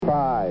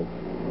5,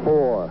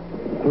 4,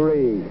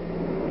 3,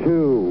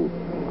 2,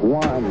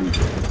 1.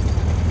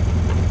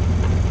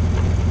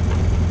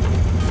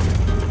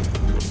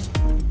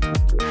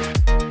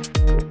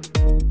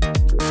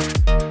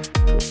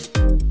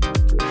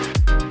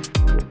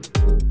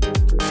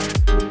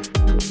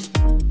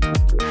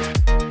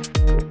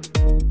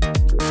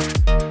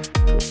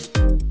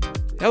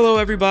 Hello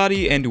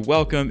everybody and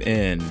welcome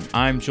in.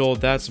 I'm Joel,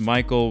 that's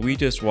Michael. We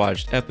just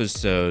watched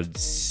episode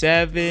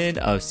 7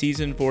 of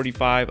season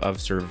 45 of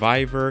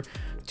Survivor.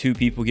 2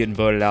 people getting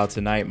voted out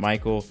tonight.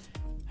 Michael,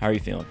 how are you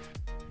feeling?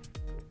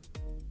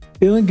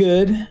 Feeling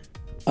good.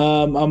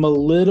 I'm a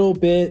little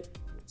bit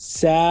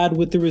sad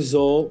with the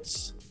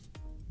results,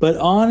 but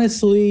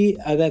honestly,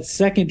 that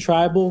second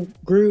tribal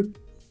group,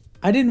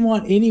 I didn't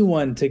want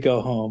anyone to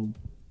go home.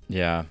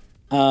 Yeah.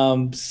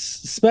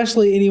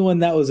 Especially anyone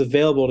that was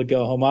available to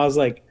go home. I was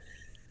like,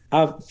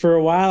 for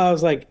a while, I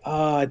was like,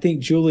 oh, I think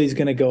Julie's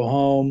going to go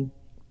home,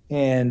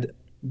 and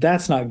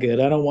that's not good.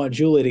 I don't want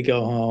Julie to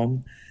go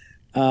home,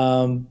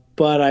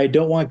 but I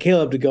don't want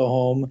Caleb to go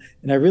home,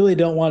 and I really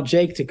don't want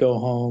Jake to go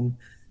home.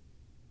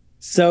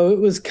 So it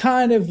was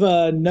kind of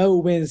a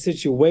no-win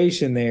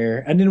situation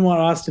there. I didn't want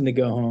Austin to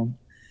go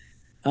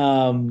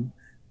home.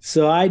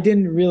 So I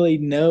didn't really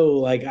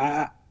know,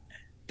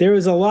 there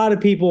was a lot of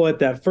people at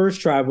that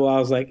first tribal. I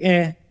was like,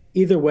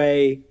 either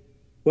way,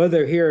 whether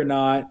they're here or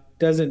not,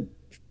 doesn't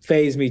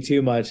faze me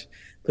too much.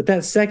 But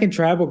that second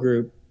tribal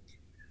group,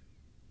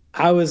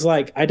 I was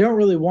like, I don't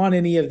really want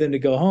any of them to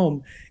go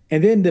home.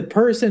 And then the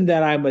person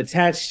that I'm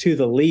attached to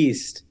the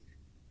least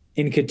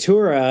in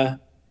Keturah,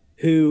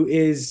 who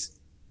is,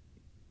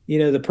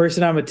 the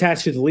person I'm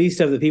attached to the least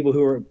of the people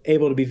who were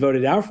able to be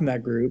voted out from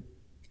that group,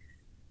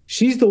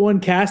 she's the one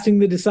casting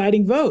the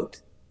deciding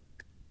vote.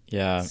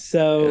 Yeah.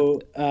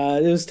 So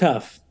it was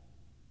tough.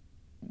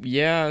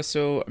 Yeah,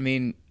 so,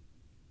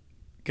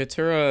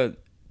 Keturah,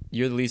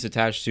 you're the least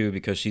attached to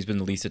because she's been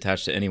the least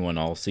attached to anyone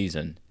all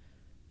season,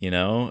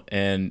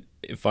 And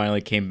it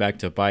finally came back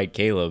to bite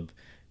Caleb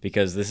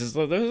because this is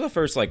the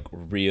first,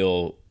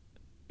 real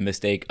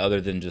mistake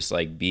other than just,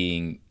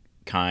 being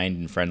kind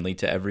and friendly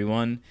to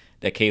everyone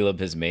that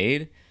Caleb has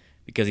made.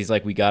 Because he's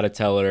like, we got to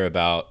tell her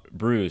about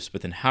Bruce,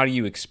 but then how do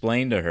you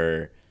explain to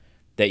her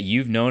that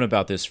you've known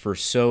about this for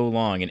so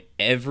long and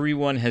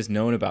everyone has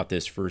known about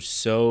this for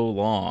so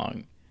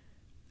long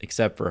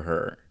except for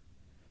her?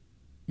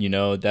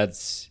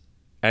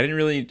 I didn't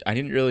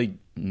really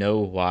know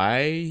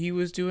why he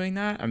was doing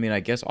that. I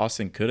guess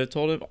Austin could have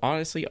told him.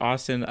 Honestly,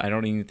 Austin, I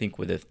don't even think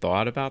would have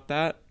thought about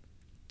that,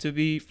 to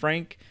be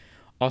frank.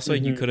 Also,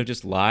 you could have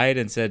just lied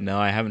and said, no,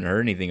 I haven't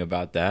heard anything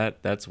about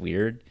that. That's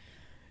weird.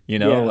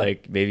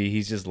 Maybe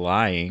he's just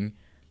lying.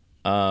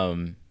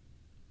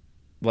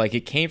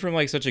 It came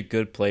from such a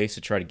good place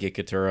to try to get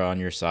Keturah on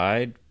your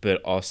side,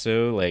 but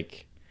also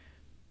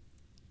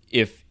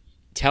if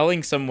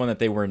telling someone that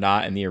they were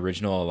not in the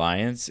original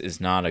alliance is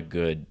not a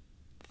good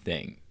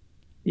thing.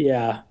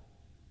 Yeah.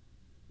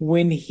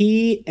 When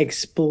he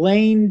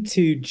explained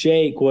to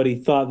Jake what he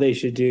thought they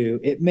should do,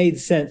 it made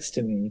sense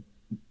to me.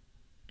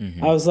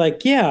 Mm-hmm. I was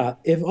like, yeah,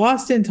 if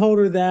Austin told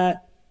her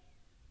that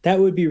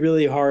would be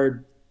really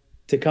hard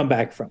to come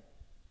back from.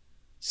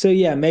 So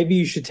yeah, maybe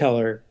you should tell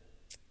her.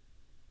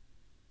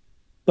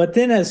 But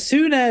then as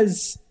soon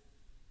as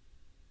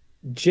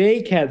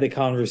Jake had the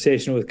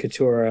conversation with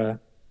Keturah,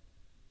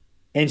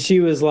 and she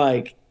was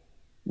like,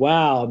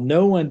 wow,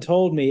 no one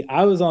told me.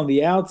 I was on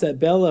the outs at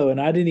Bello and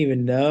I didn't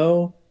even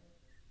know.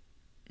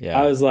 Yeah.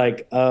 I was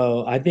like,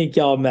 oh, I think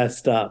y'all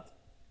messed up.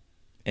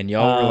 And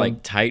y'all were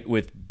tight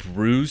with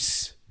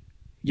Bruce.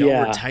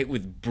 Y'all were tight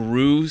with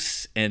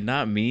Bruce and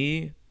not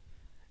me.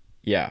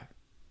 Yeah.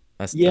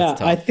 That's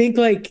tough. I think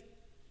that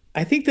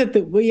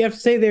what you have to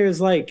say there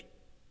is it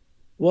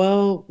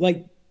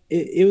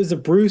was a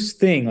Bruce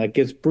thing.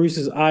 It's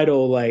Bruce's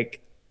idol.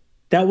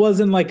 That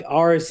wasn't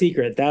our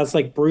secret. That's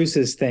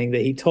Bruce's thing that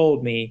he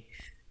told me,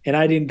 and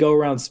I didn't go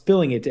around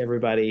spilling it to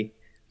everybody.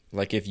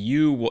 If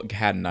you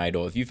had an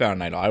idol, if you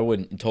found an idol, I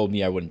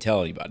wouldn't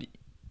tell anybody.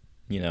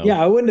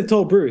 Yeah, I wouldn't have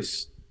told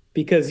Bruce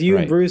because you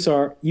and Bruce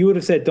you would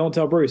have said don't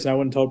tell Bruce, and I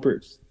wouldn't have told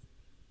Bruce.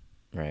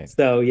 Right.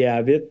 So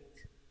yeah,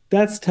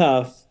 that's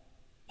tough.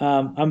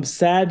 I'm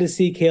sad to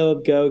see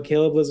Caleb go.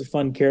 Caleb was a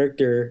fun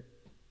character.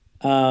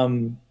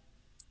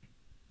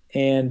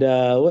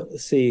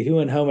 Let's see who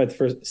went home at the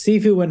first.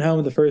 Sifu went home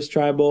at the first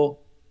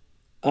tribal.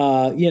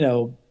 That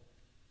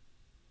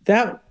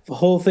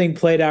whole thing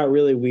played out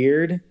really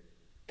weird.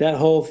 That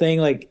whole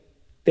thing,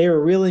 they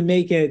were really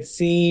making it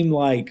seem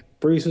like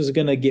Bruce was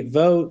going to get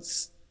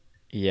votes.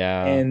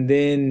 Yeah. And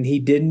then he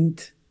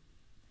didn't.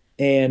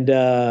 And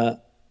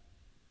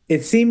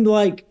it seemed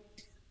like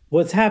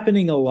what's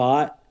happening a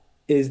lot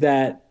is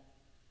that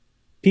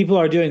people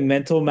are doing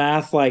mental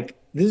math.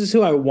 This is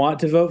who I want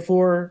to vote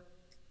for.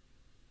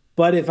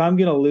 But if I'm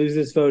going to lose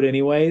this vote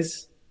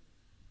anyways,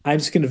 I'm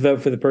just going to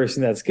vote for the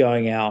person that's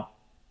going out.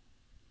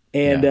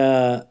 And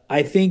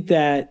I think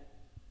that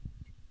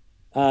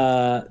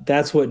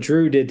that's what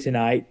Drew did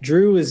tonight.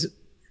 Drew was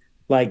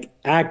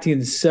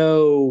acting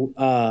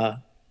so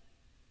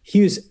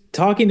he was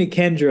talking to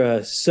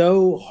Kendra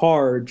so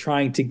hard,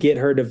 trying to get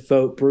her to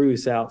vote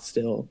Bruce out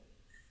still.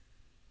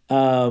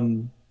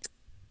 Um,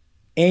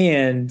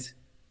 and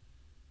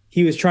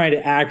he was trying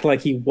to act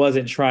like he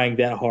wasn't trying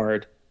that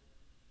hard.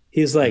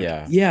 He's like,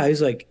 Yeah. yeah,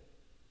 he's like,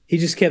 he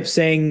just kept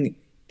saying,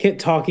 kept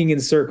talking in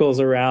circles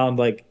around,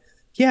 like,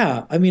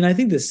 yeah, I mean, I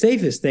think the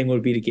safest thing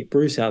would be to get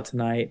Bruce out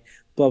tonight,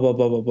 blah, blah,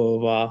 blah, blah, blah, blah,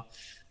 blah.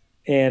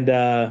 And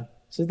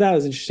so that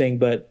was interesting.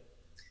 But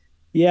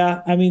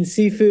yeah, I mean,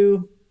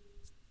 Sifu,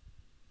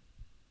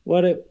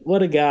 what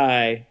a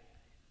guy.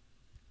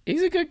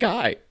 He's a good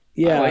guy.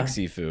 I like Yeah.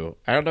 Sifu.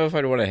 I don't know if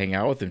I'd want to hang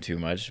out with him too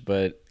much,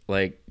 but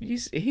like he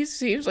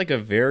seems like a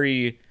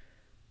very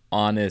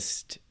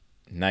honest,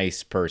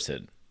 nice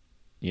person,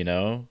 you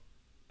know?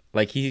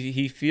 Like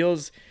he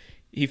feels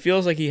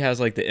like he has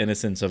like the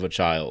innocence of a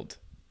child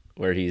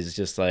where he's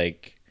just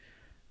like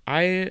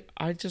I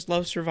just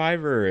love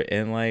Survivor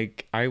and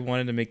like I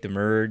wanted to make the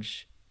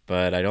merge,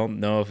 but I don't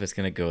know if it's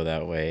going to go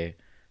that way.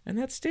 And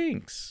that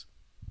stinks.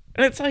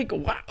 And it's like,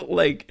 wow,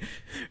 like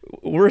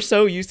we're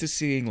so used to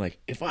seeing like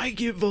if I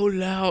get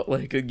voted out,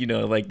 like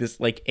like this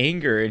like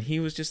anger, and he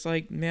was just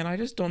like, man, I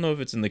just don't know if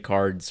it's in the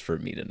cards for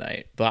me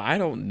tonight. But I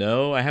don't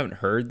know. I haven't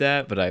heard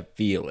that, but I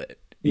feel it.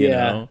 You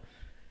Yeah. know?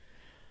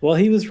 Well,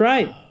 he was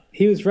right.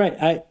 He was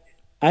right.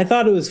 I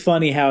thought it was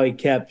funny how he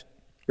kept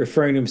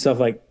referring to himself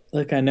like,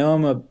 look, I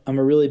know I'm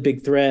a really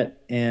big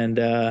threat, and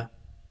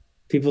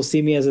people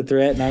see me as a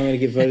threat, and I'm going to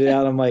get voted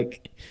out. I'm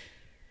like,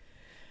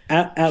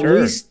 at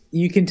Sure. least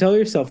you can tell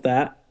yourself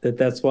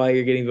that's why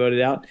you're getting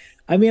voted out.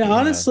 I mean, Yeah.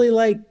 honestly,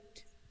 like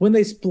when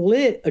they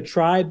split a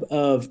tribe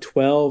of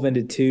 12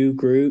 into two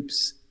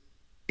groups,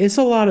 it's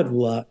a lot of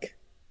luck.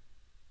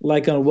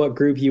 Like on what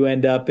group you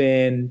end up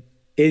in.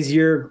 Is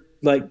your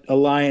like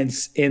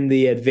alliance in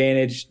the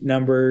advantage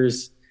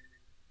numbers?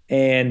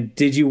 And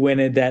did you win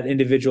at that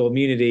individual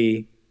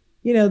immunity?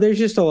 There's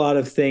just a lot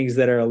of things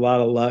that are a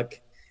lot of luck.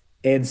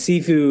 And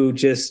Sifu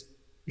just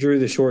drew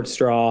the short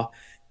straw.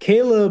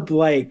 Caleb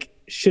like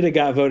should have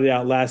got voted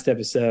out last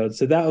episode.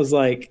 So that was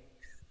like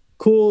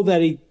cool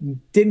that he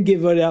didn't get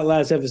voted out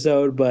last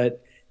episode,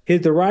 but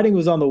the writing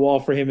was on the wall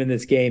for him in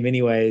this game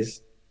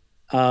anyways.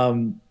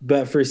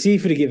 But for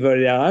Sifu to get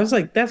voted out, I was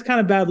like, that's kind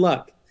of bad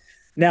luck.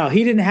 Now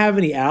he didn't have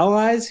any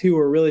allies who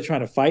were really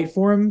trying to fight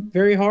for him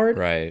very hard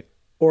Right.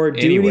 or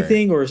do Anywhere.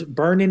 anything or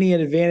burn any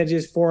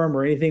advantages for him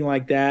or anything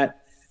like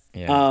that.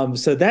 Yeah.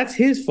 So that's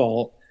his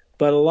fault.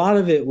 But a lot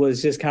of it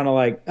was just kind of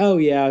like, oh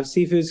yeah,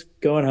 Sifu's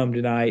going home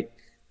tonight.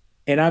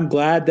 And I'm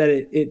glad that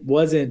it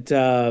wasn't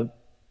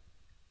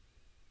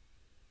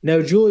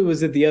no, Julie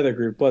was at the other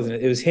group, wasn't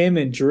it? It was him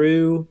and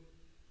Drew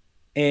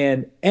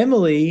and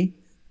Emily,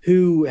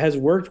 who has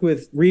worked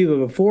with Reba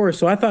before.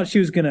 So I thought she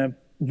was gonna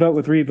vote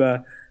with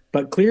Reba,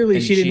 but clearly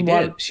And she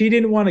did. she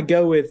didn't want to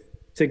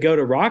go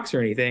to Rocks or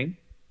anything.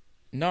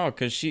 No,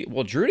 because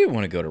Drew didn't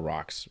want to go to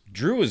Rocks.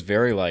 Drew was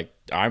very like,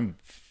 I'm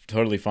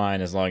totally fine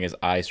as long as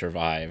I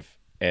survive.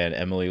 And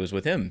Emily was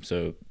with him.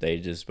 So they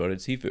just voted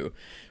Sifu,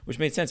 which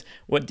made sense.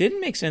 What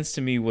didn't make sense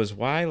to me was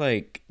why,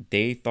 like,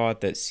 they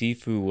thought that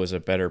Sifu was a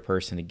better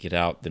person to get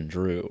out than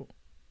Drew.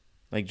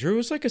 Like, Drew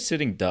was like a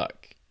sitting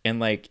duck.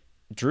 And, like,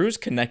 Drew's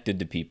connected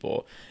to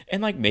people.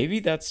 And, like, maybe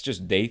that's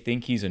just they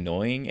think he's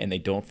annoying and they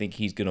don't think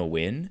he's going to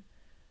win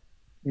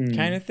kind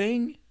Mm. of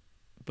thing.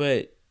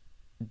 But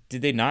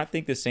did they not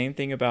think the same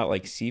thing about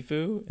like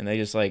Sifu and they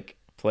just like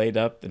played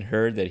up and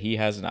heard that he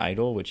has an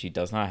idol which he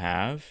does not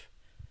have?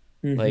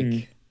 Hmm.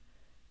 Like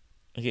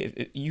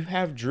you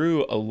have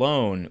Drew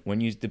alone when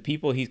the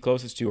people he's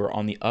closest to are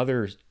on the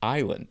other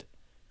island.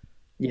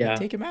 Like Yeah.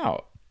 take him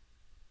out.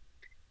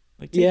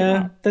 Like take him Yeah,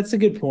 out. that's a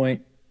good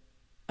point.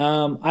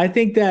 I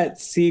think that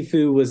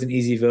Sifu was an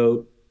easy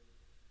vote.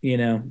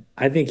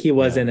 I think he Yeah.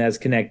 wasn't as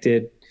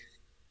connected.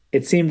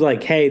 It seemed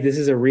like, hey, this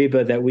is a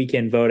Reba that we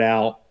can vote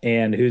out,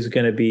 and who's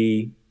going to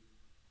be,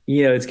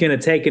 it's going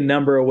to take a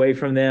number away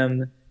from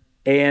them.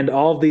 And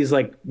all of these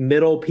like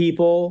middle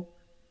people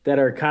that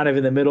are kind of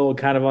in the middle,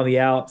 kind of on the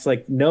outs,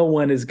 like no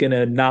one is going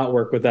to not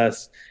work with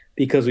us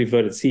because we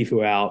voted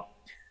Sifu out.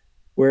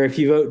 Where if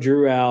you vote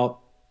Drew out,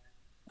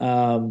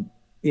 um,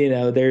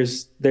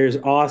 there's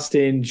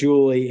Austin,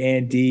 Julie,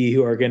 and Dee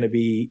who are going to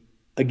be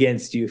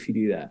against you if you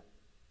do that.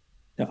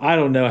 Now, I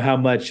don't know how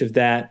much of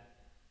that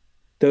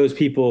those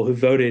people who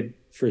voted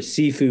for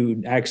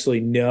Sifu actually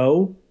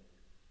know,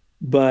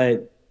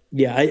 but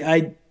yeah,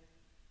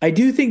 I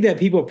do think that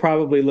people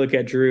probably look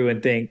at Drew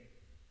and think,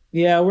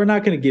 yeah, we're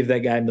not going to give that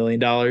guy $1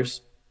 million.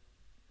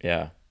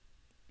 Yeah.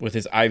 With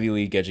his Ivy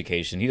League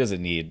education, he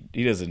doesn't need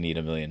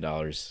 $1 million,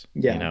 you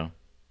Yeah, know?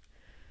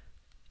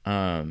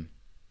 Um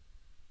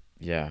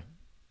yeah.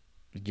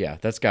 Yeah,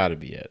 that's got to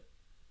be it.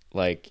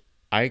 Like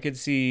I could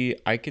see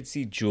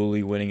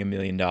Julie winning $1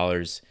 million.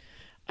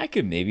 I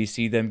could maybe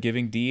see them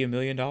giving D $1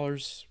 million.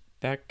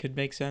 That could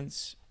make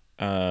sense.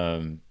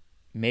 Um,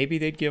 Maybe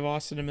they'd give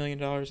Austin $1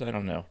 million. I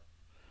don't know,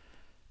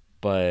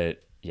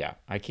 but yeah,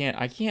 I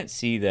can't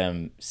see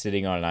them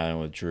sitting on an island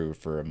with Drew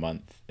for a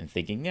month and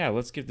thinking, yeah,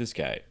 let's give this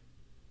guy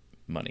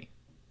money.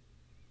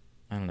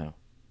 I don't know,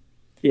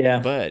 yeah,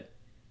 but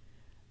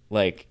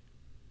like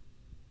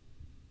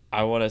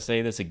I want to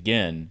say this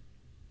again.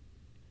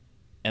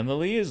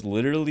 Emily is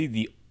literally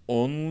the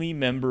only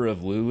member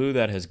of Lulu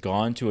that has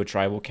gone to a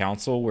tribal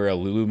council where a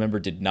Lulu member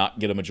did not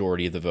get a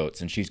majority of the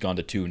votes, and she's gone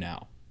to 2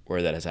 now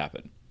where that has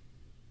happened.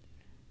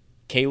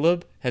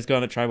 Caleb has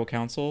gone to tribal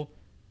council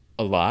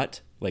a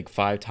lot, like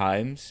 5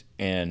 times,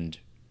 and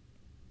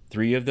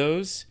 3 of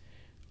those,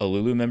 a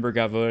Lulu member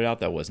got voted out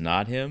that was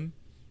not him,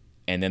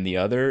 and then the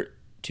other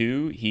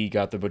 2, he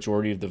got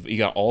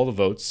all the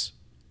votes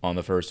on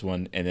the first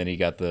one, and then he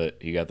got the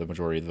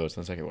majority of the votes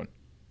on the second one.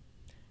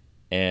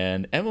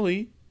 And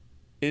Emily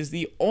is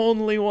the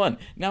only one.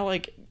 Now,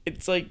 like,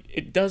 it's like,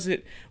 it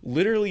doesn't,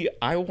 literally,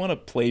 I want to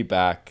play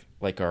back,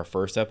 like, our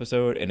first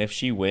episode, and if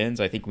she wins,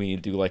 I think we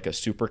need to do, like, a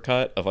super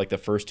cut of, like, the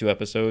first 2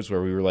 episodes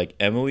where we were like,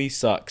 Emily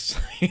sucks.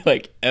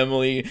 Like,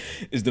 Emily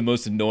is the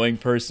most annoying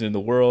person in the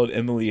world.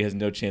 Emily has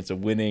no chance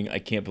of winning. I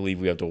can't believe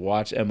we have to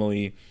watch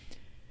Emily.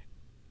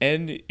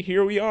 And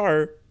here we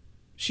are.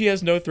 She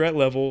has no threat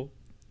level,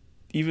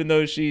 even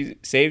though she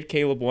saved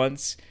Caleb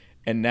once,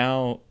 and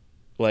now,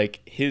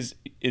 like, his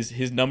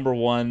number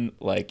one,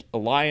 like,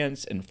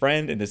 alliance and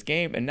friend in this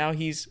game, and now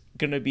he's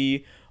gonna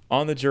be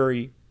on the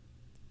jury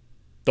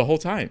the whole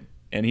time,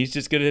 and he's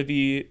just gonna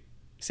be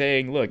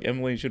saying, look,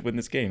 Emily should win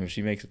this game if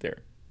she makes it there.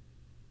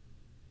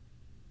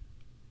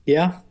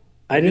 Yeah,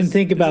 I didn't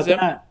think about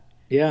that.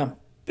 Yeah,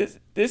 this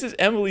is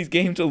Emily's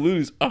game to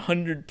lose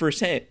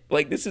 100%.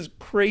 Like, this is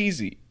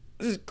crazy.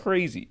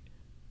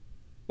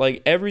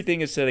 Like,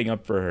 everything is setting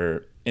up for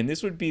her, and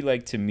this would be,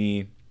 like, to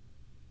me,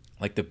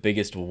 like, the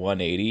biggest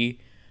 180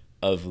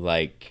 of,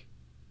 like,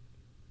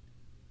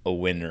 a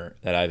winner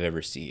that I've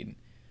ever seen.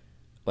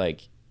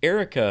 Like,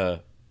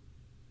 Erica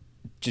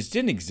just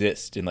didn't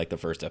exist in, like, the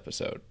first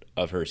episode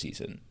of her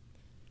season.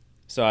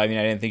 So, I mean,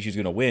 I didn't think she was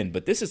going to win,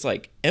 but this is,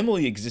 like,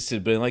 Emily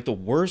existed, but in, like, the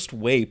worst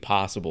way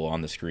possible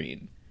on the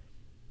screen,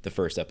 the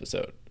first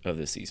episode of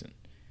this season.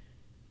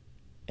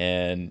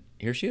 And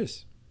here she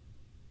is.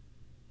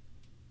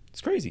 It's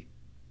crazy.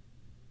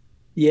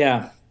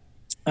 Yeah.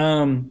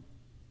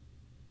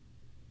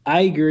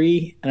 I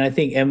agree, and I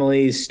think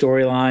Emily's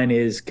storyline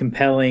is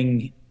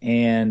compelling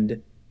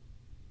and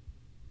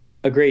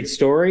a great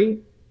story.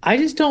 I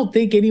just don't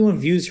think anyone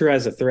views her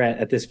as a threat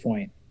at this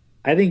point.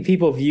 I think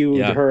people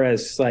view her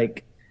as,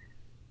 like,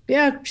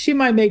 yeah, she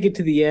might make it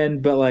to the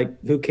end, but,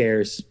 like, who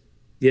cares?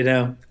 You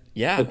know?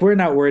 Yeah. Like, we're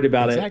not worried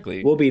about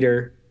it. We'll beat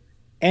her.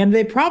 And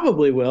they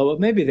probably will, but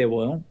maybe they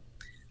will.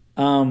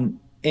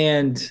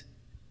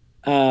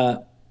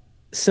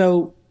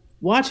 So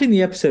watching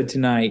the episode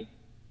tonight,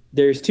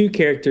 there's 2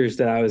 characters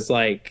that I was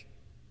like,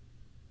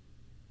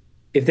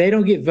 if they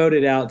don't get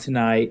voted out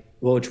tonight,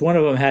 well, which one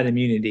of them had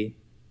immunity,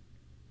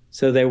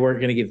 so they weren't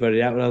going to get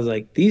voted out. But I was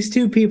like, these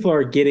 2 people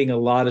are getting a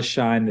lot of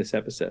shine this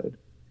episode.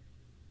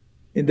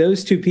 And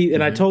those 2 people,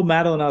 and I told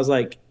Madeline, I was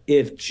like,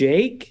 if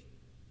Jake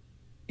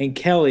and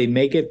Kellie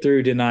make it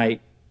through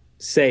tonight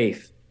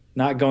safe,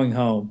 not going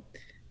home,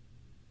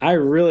 I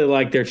really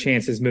like their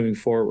chances moving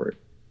forward.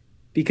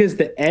 Because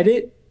the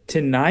edit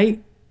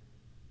tonight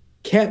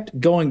kept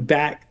going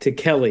back to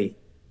Kellie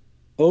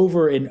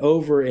over and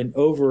over and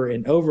over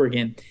and over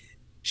again.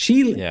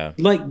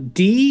 Like,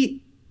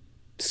 Dee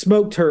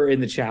smoked her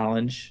in the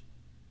challenge,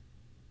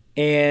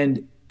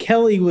 and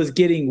Kellie was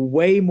getting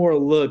way more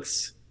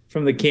looks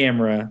from the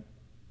camera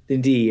than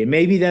Dee. And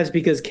maybe that's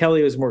because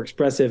Kellie was more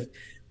expressive,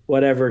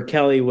 whatever.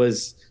 Kellie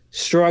was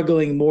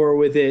struggling more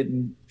with it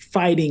and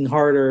fighting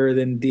harder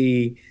than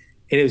Dee,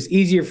 and it was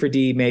easier for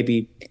Dee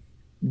maybe.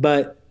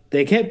 But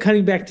they kept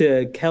cutting back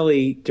to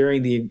Kellie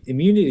during the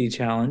immunity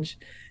challenge.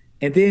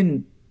 And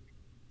then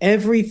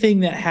everything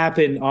that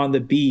happened on the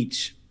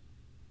beach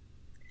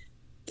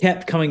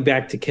kept coming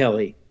back to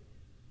Kellie.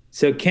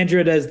 So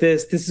Kendra does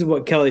this. This is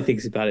what Kellie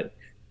thinks about it.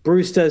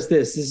 Bruce does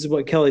this. This is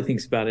what Kellie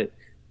thinks about it.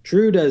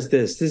 Drew does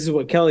this. This is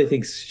what Kellie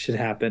thinks should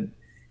happen.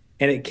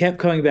 And it kept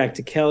coming back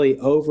to Kellie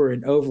over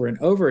and over and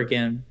over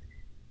again.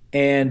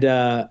 And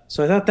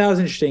so I thought that was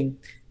interesting.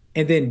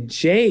 And then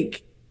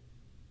Jake,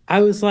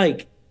 I was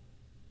like,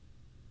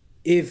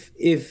 if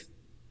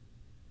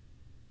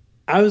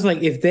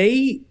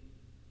they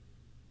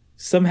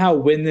somehow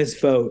win this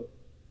vote,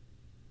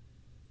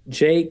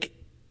 Jake,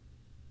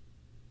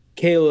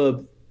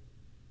 Caleb,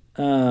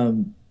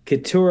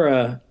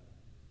 Keturah,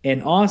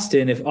 and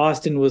Austin, if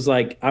Austin was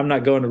like, I'm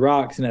not going to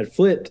rocks, and had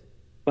flipped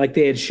like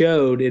they had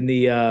showed in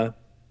the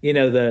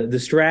the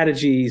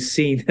strategy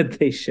scene that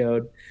they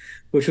showed,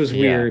 which was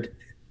weird.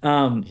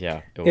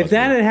 If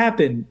that had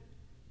happened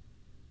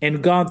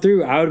and gone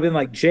through, I would have been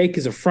like, Jake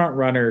is a front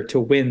runner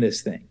to win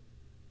this thing.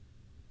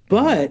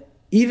 But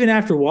even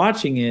after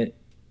watching it,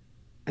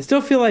 I still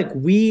feel like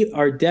we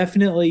are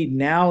definitely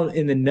now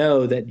in the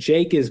know that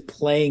Jake is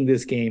playing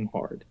this game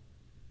hard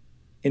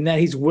and that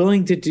he's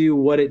willing to do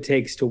what it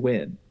takes to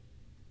win.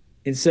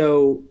 And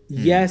so,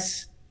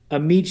 yes, a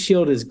meat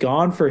shield is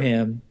gone for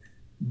him,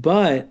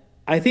 but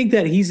I think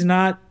that he's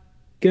not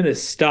going to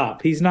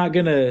stop. He's not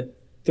going to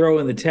throw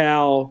in the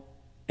towel.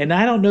 And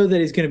I don't know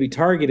that he's going to be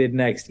targeted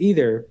next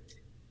either.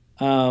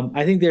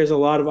 I think there's a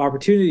lot of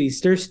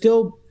opportunities. There's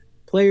still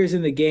players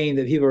in the game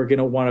that people are going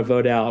to want to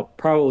vote out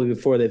probably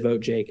before they vote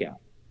Jake out.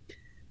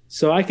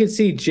 So I could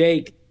see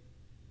Jake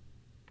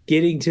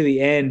getting to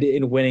the end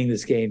and winning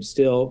this game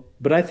still.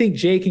 But I think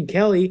Jake and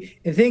Kellie,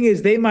 and the thing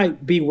is, they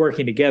might be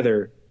working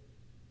together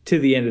to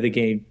the end of the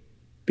game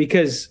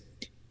because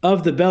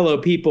of the Bello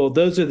people,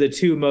 those are the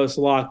two most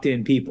locked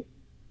in people.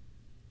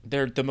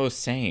 They're the most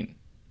sane.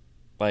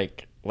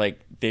 Like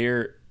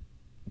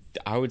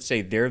I would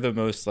say they're the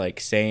most like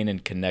sane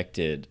and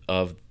connected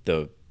of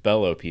the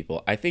Bello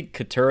people. I think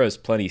Katura's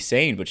plenty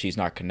sane, but she's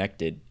not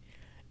connected.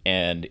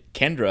 And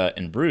Kendra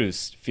and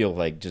Bruce feel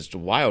like just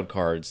wild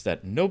cards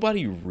that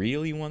nobody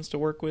really wants to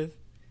work with.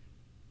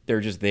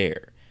 They're just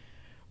there.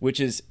 Which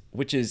is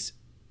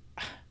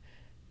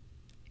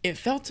it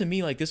felt to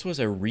me like this was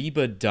a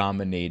Reba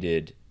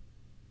dominated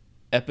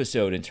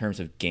episode in terms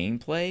of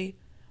gameplay,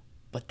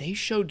 but they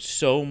showed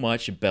so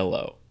much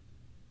Bello.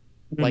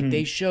 Like,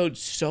 they showed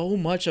so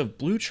much of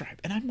Blue Tribe.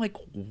 And I'm like,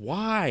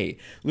 why?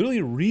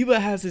 Literally, Reba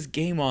has this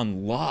game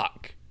on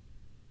lock.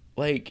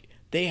 Like,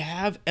 they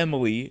have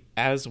Emily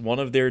as one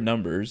of their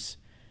numbers.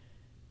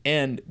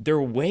 And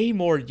they're way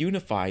more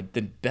unified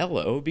than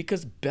Bello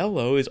because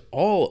Bello is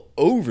all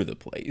over the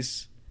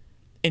place.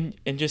 And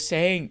just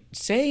saying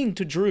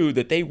to Drew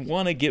that they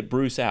want to get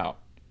Bruce out.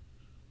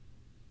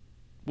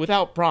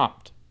 Without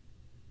prompt.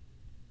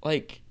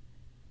 Like,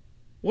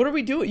 what are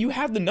we doing? You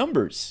have the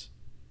numbers.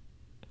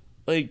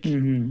 Like,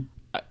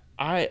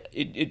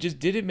 it just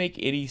didn't make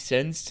any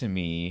sense to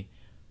me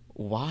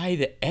why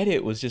the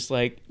edit was just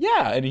like,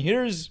 yeah, and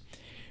here's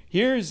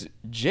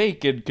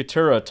Jake and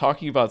Katura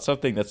talking about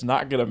something that's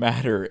not going to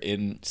matter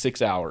in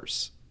 6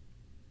 hours.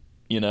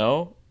 You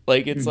know?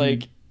 Like, it's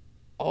like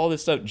all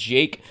this stuff,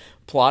 Jake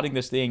plotting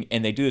this thing,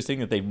 and they do this thing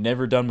that they've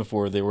never done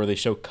before, where they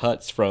show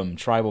cuts from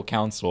tribal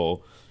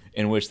council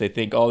in which they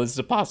think, oh, this is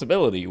a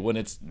possibility, when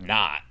it's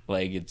not.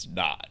 Like, it's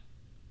not.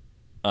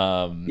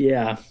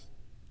 Yeah.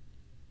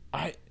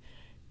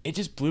 It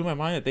just blew my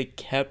mind that they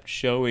kept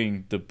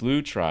showing the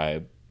Blue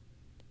Tribe.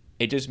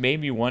 It just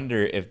made me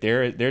wonder if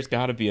there's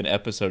got to be an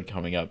episode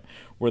coming up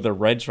where the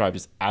Red Tribe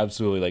is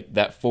absolutely like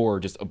that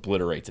 4 just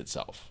obliterates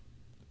itself.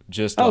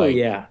 Just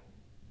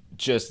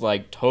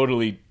like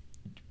totally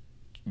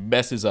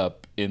messes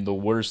up in the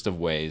worst of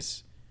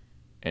ways,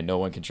 and no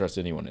one can trust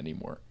anyone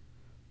anymore.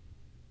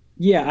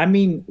 Yeah, I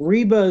mean,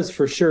 Reba's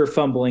for sure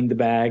fumbling the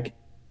bag.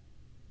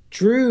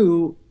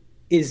 Drew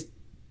is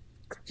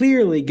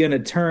clearly going to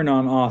turn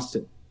on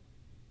Austin.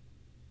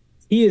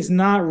 He is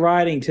not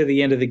riding to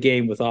the end of the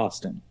game with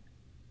Austin.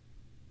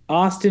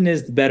 Austin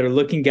is the better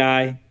looking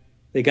guy,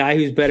 the guy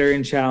who's better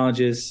in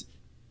challenges,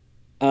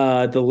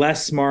 the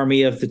less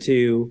smarmy of the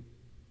two,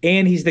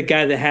 and he's the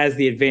guy that has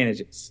the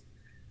advantages.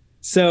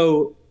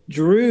 So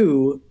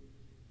Drew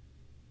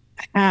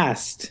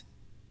has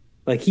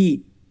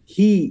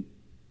he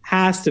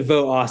has to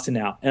vote Austin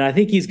out. And I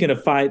think he's going to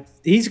fight.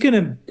 He's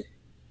going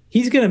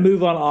to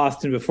move on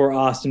Austin before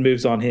Austin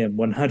moves on him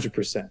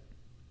 100%.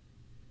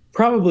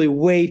 Probably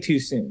way too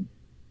soon.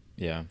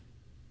 Yeah.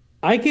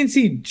 I can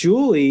see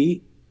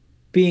Julie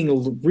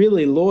being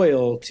really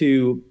loyal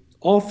to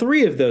all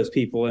three of those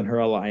people in her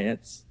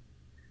alliance.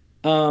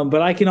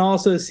 But I can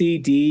also see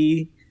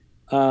Dee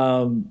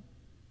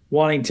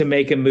wanting to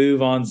make a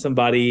move on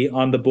somebody,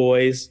 on the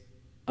boys,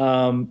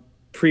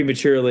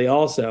 prematurely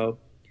also.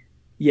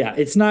 Yeah,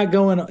 it's not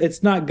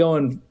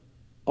going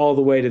all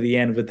the way to the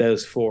end with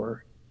those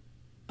 4.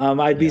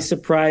 I'd be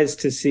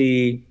surprised to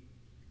see,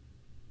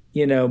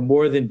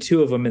 more than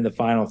 2 of them in the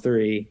final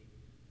 3.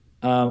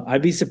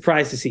 I'd be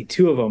surprised to see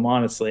 2 of them,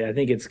 honestly. I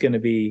think it's going to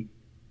be,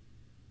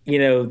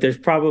 there's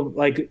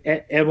probably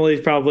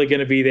Emily's probably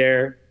going to be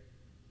there.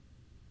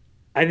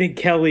 I think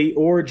Kellie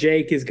or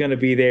Jake is going to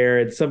be there,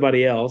 and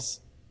somebody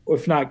else, or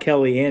if not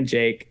Kellie and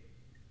Jake.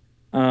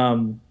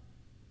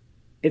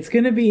 It's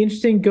going to be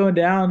interesting going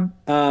down.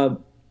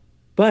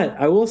 But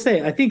I will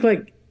say, I think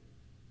like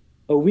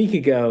a week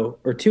ago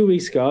or 2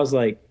 weeks ago, I was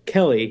like,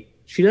 Kellie,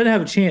 she doesn't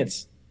have a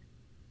chance.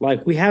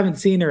 Like, we haven't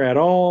seen her at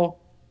all.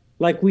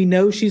 Like, we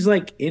know she's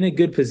like in a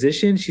good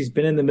position. She's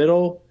been in the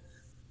middle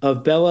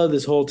of Bello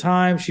this whole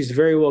time. She's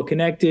very well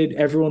connected.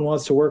 Everyone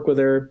wants to work with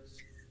her.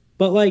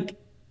 But like,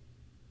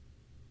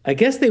 I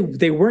guess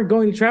they weren't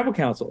going to tribal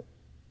council.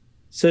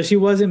 So she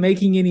wasn't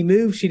making any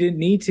moves. She didn't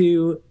need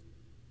to.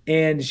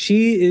 And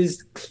she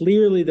is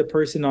clearly the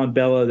person on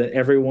Bello that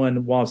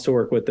everyone wants to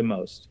work with the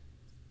most.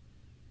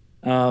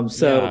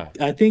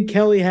 I think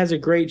Kellie has a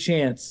great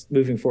chance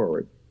moving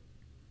forward.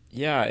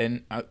 Yeah,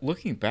 and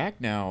looking back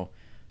now,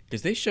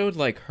 because they showed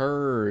like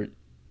her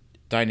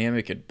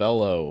dynamic at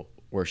Bello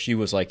where she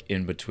was like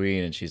in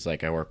between, and she's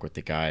like, I work with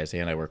the guys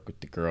and I work with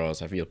the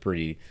girls. I feel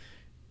pretty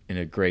in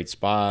a great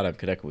spot. I'm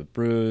connected with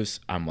Bruce.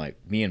 I'm like,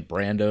 me and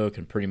Brando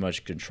can pretty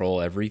much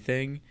control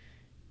everything.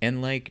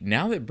 And like,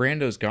 now that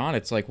Brando's gone,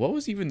 it's like, what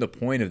was even the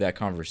point of that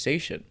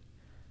conversation?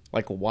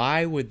 Like,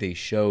 why would they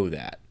show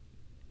that?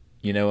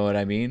 You know what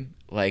I mean?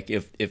 Like,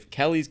 if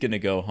Kellie's gonna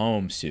go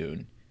home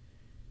soon,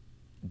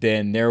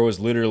 then there was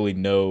literally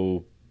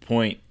no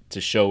point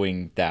to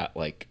showing that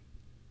like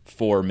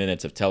 4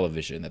 minutes of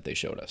television that they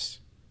showed us,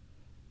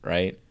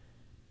 right?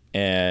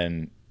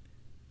 And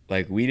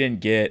like we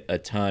didn't get a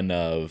ton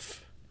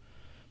of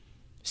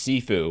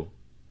Sifu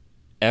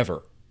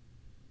ever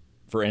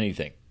for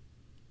anything.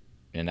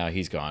 And now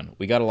he's gone.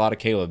 We got a lot of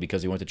Caleb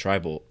because he went to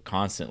Tribal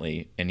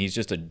constantly, and he's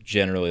just a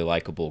generally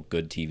likable,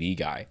 good TV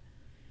guy.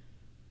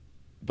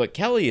 But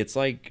Kellie, it's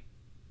like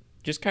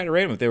just kind of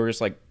random. They were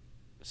just like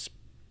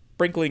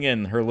sprinkling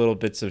in her little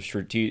bits of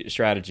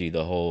strategy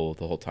the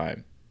whole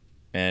time.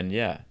 And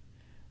yeah,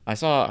 I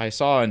saw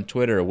on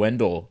Twitter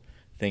Wendell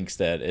thinks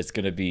that it's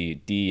gonna be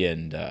Dee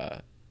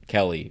and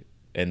Kellie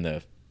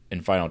in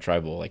Final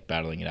Tribal, like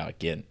battling it out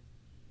again,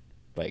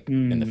 like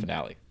in the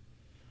finale.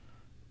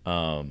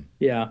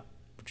 Yeah,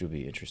 which would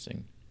be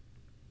interesting.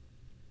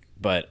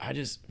 But I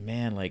just,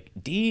 man, like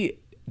Dee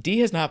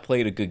has not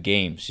played a good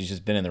game. She's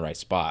just been in the right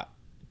spot,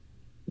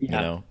 you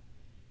know.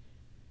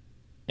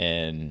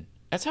 And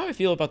that's how I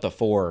feel about the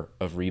 4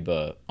 of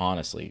Reba.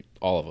 Honestly,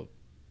 all of them,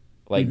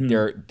 like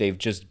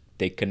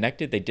they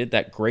connected. They did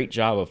that great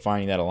job of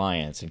finding that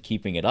alliance and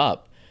keeping it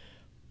up.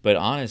 But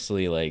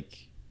honestly,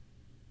 like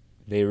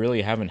they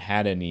really haven't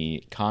had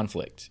any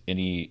conflict,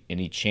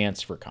 any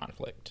chance for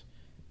conflict.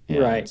 And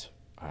right.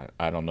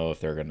 I don't know if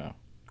they're gonna.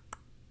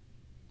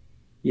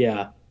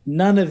 Yeah,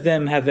 none of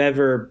them have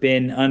ever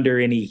been under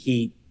any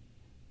heat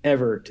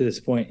ever to this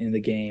point in the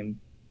game.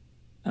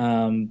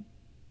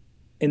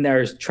 In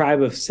there's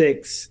Tribe of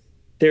 6,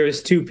 there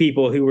was 2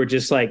 people who were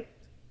just like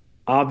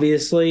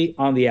obviously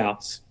on the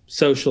outs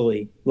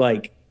socially,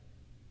 like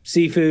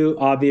Sifu,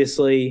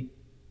 obviously,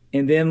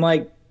 and then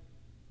like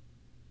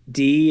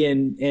Dee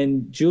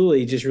and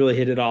Julie just really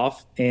hit it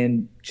off,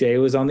 and Jay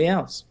was on the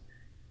outs.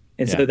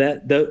 And so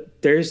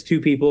there's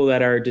 2 people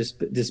that are just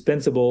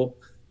dispensable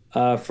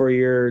for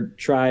your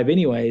tribe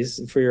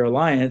anyways, for your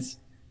alliance.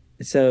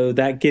 So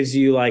that gives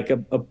you like a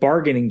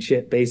bargaining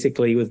chip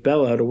basically with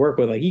Bella to work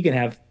with. Like you can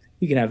have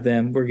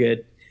them. We're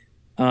good.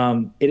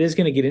 It is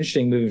going to get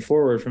interesting moving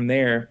forward from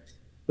there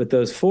with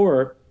those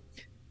 4.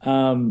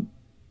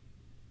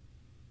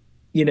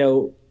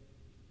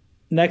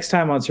 Next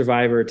time on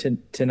Survivor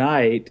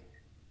tonight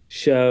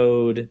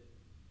showed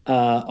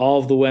all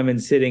of the women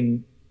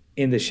sitting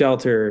in the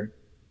shelter.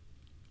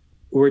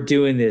 We're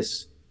doing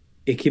this.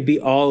 It could be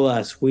all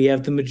us. We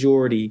have the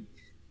majority.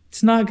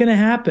 It's not going to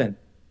happen.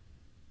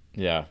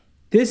 Yeah.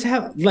 This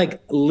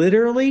like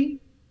literally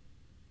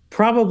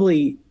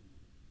probably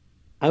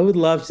I would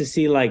love to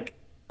see like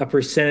a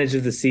percentage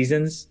of the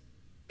seasons,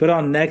 but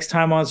on next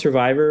time on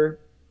Survivor,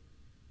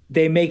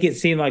 they make it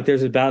seem like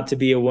there's about to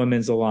be a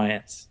women's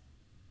alliance.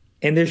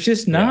 And there's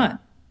just not.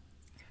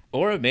 Yeah.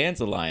 Or a man's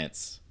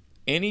alliance.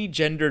 Any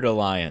gendered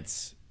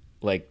alliance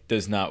like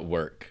does not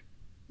work.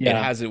 Yeah.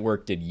 It hasn't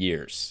worked in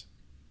years.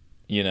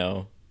 You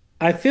know?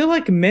 I feel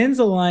like men's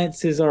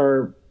alliances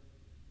are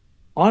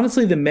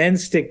honestly the men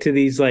stick to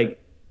these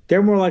like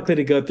they're more likely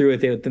to go through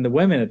with it than the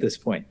women at this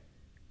point.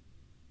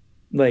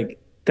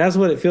 Like that's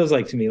what it feels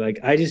like to me. Like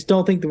I just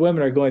don't think the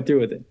women are going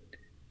through with it.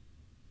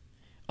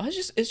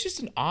 It's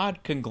just an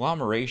odd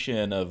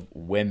conglomeration of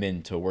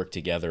women to work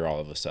together all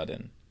of a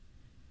sudden.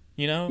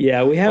 You know?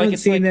 Yeah, we haven't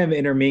seen them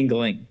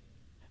intermingling.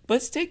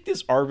 Let's take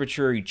this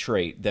arbitrary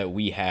trait that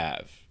we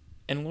have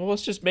and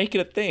let's just make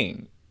it a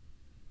thing.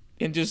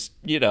 And just,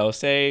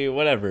 say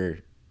whatever.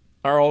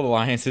 Our old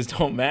alliances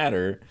don't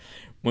matter.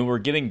 When we're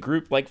getting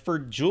grouped, like for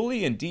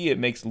Julie and Dee, it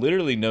makes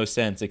literally no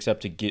sense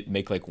except to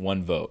make like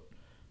one vote.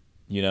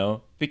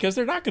 Because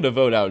they're not going to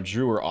vote out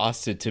Drew or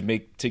Austin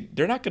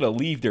they're not going to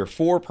leave their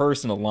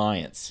 4-person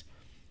alliance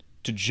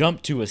to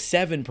jump to a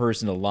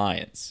 7-person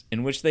alliance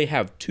in which they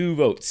have 2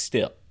 votes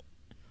still.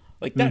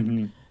 Like that,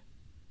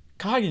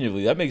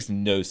 cognitively, that makes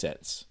no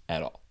sense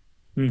at all.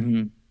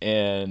 Mm-hmm.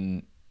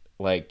 And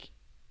like,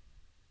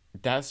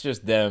 that's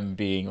just them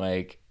being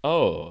like,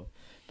 oh,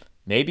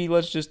 maybe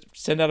let's just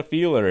send out a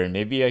feeler and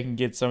maybe I can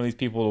get some of these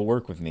people to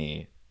work with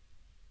me.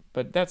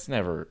 But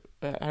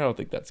I don't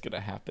think that's going to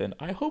happen.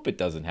 I hope it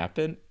doesn't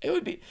happen. It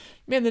would be,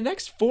 man, the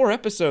next 4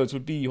 episodes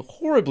would be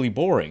horribly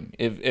boring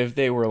if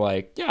they were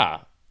like,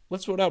 yeah,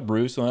 let's vote out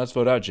Bruce and let's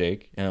vote out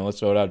Jake and let's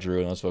vote out Drew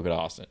and let's vote out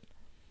Austin.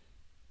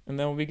 And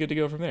then we'll be good to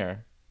go from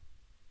there.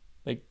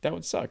 Like, that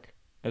would suck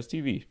as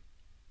TV,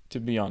 to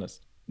be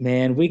honest.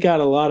 Man, we got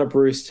a lot of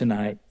Bruce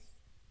tonight.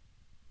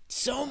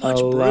 So much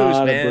Bruce, man. A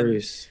lot of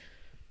Bruce.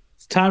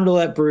 It's time to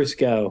let Bruce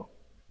go.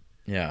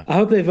 Yeah. I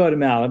hope they vote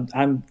him out.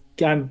 I'm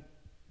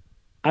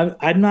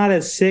not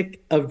as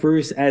sick of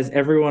Bruce as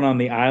everyone on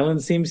the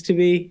island seems to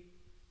be,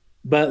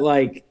 but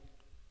like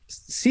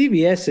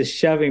CBS is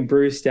shoving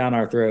Bruce down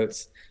our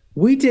throats.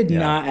 We did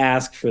not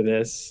ask for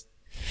this.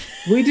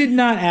 We did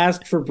not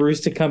ask for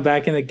Bruce to come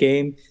back in the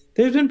game.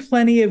 There's been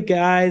plenty of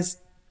guys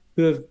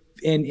who have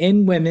men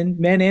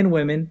and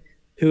women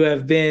who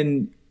have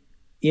been,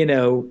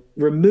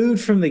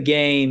 removed from the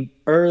game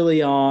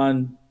early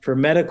on for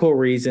medical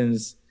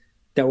reasons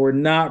that were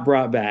not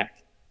brought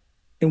back.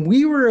 And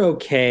we were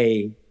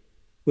okay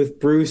with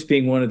Bruce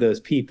being one of those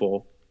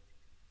people.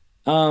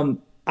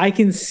 I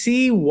can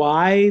see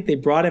why they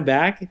brought him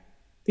back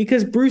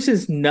because Bruce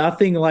is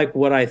nothing like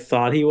what I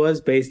thought he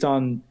was based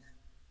on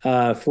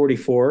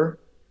 44.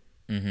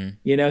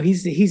 You know,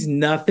 he's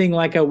nothing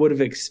like I would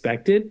have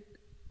expected.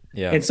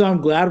 Yeah. And so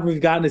I'm glad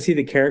we've gotten to see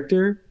the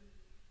character,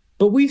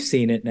 but we've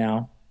seen it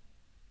now.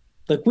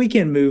 Like we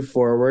can move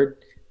forward.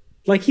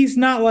 Like he's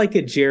not like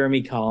a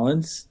Jeremy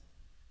Collins,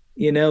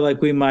 you know,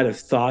 like we might have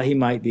thought he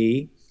might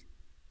be.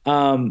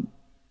 Um,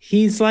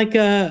 he's like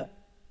a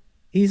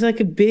he's like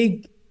a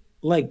big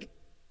like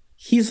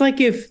he's like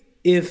if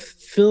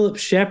Philip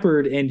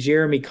Shepard and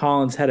Jeremy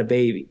Collins had a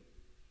baby.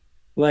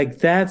 Like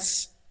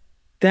that's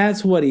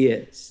what he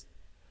is.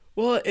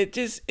 Well, it's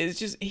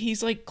just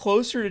he's like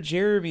closer to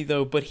Jeremy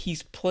though, but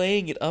he's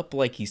playing it up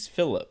like he's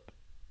Philip.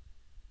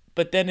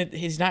 But then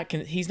he's not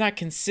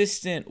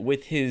consistent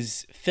with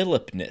his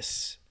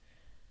Philipness,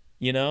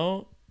 you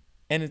know?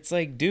 And it's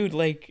like, dude,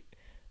 like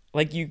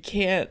you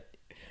can't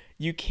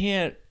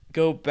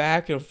go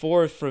back and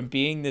forth from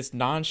being this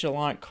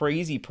nonchalant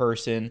crazy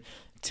person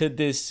to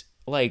this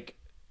like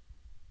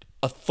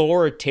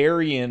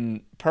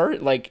authoritarian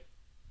like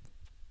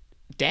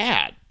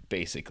dad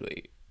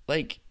basically.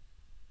 Like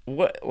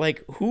what,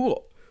 like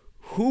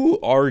who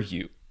are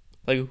you?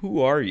 Like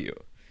who are you?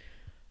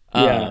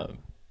 Yeah. Um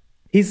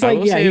He's I like,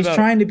 will yeah, say he's about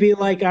trying to be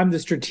like, I'm the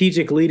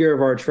strategic leader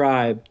of our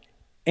tribe,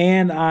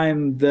 and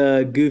I'm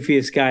the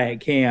goofiest guy at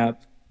camp.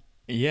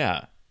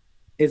 yeah.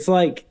 It's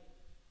like,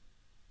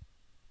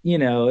 you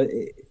know,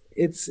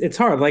 it's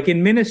hard. Like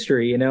in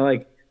ministry, you know,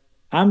 like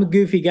I'm a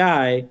goofy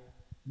guy,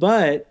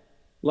 but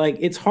like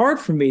it's hard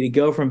for me to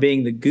go from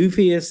being the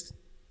goofiest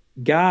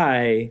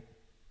guy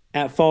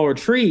at fall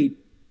retreat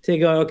to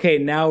go, okay,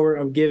 now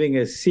I'm giving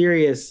a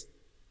serious,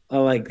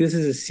 like this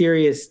is a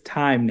serious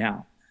time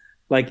now.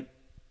 Like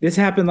this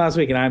happened last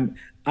week, and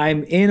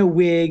I'm in a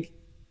wig,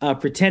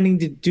 pretending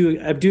to do.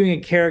 I'm doing a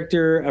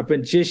character, a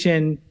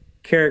magician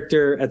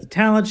character at the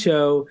talent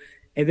show,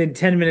 and then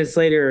 10 minutes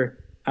later,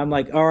 I'm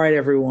like, all right,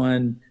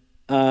 everyone,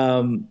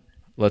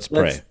 Let's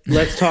pray.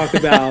 let's talk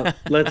about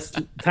let's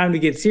time to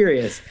get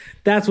serious.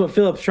 That's what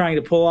Philip's trying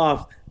to pull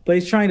off, but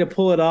he's trying to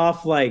pull it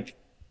off like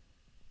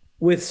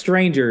with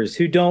strangers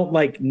who don't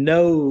like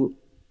know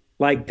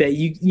like that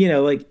you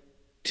know like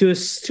to a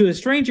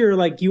stranger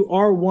like you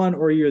are one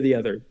or you're the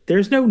other.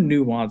 There's no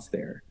nuance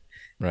there.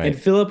 And Right.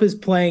 Philip is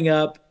playing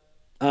up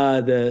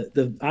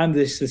the I'm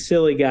this the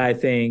silly guy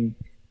thing,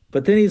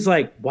 but then he's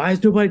like, why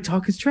is nobody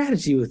talking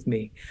strategy with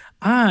me?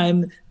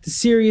 I'm the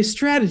serious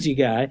strategy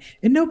guy,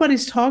 and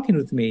nobody's talking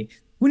with me.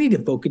 We need to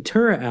vote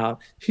Katura out.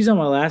 She's on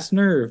my last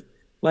nerve.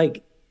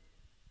 Like,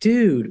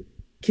 dude,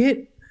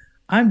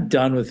 I'm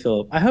done with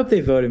Philip. I hope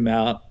they vote him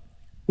out.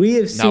 We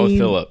have Not with seen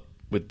Philip,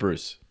 with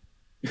Bruce.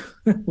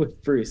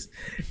 with Bruce.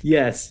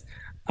 Yes.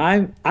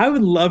 I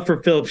would love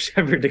for Philip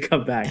Shepard to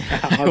come back.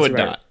 I would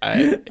not.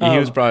 He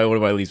was probably one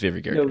of my least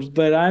favorite No, characters.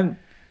 but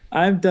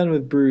I'm done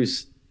with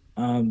Bruce.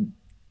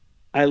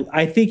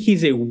 I think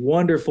he's a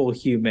wonderful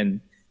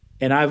human,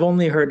 and I've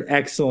only heard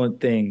excellent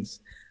things.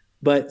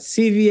 But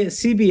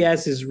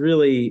CBS is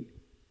really,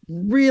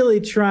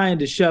 really trying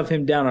to shove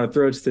him down our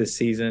throats this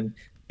season,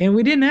 and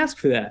we didn't ask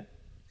for that.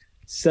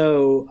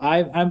 So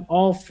I'm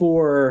all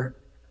for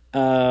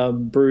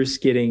Bruce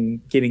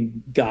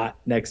getting got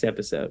next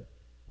episode.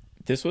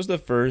 This was the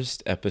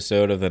first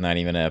episode of the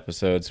 90-minute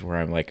episodes where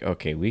I'm like,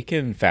 okay, we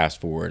can fast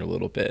forward a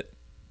little bit.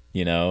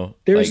 You know,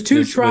 There's like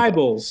two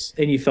tribals,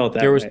 and you felt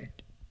that way.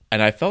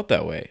 And I felt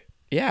that way.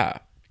 Yeah,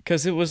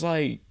 because it was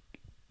like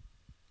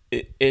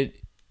it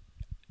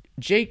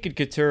Jake and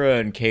Katura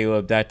and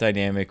Caleb, that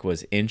dynamic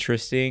was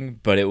interesting,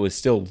 but it was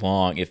still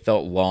long. It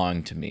felt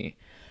long to me.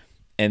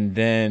 And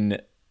then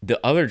the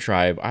other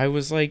tribe, I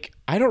was like,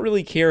 I don't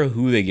really care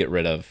who they get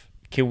rid of.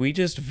 Can we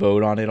just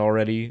vote on it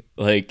already?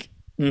 Like,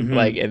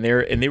 like, and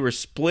they were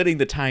splitting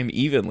the time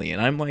evenly,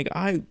 and I'm like,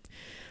 I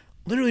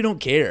literally don't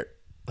care.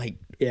 Like,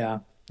 Yeah.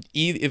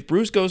 if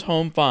Bruce goes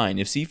home, fine.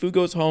 If Sifu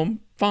goes home,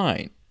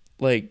 fine.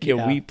 Like,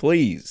 can we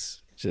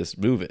please just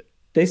move it?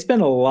 They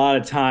spent a lot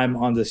of time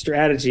on the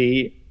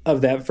strategy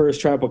of that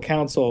first tribal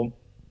council.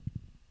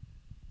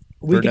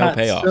 We got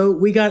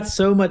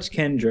so much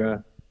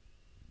Kendra.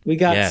 We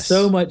got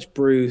so much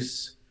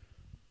Bruce.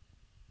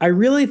 I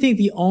really think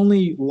the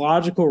only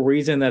logical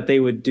reason that they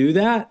would do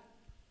that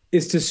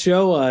is to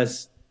show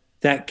us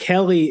that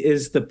Kellie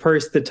is the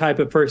type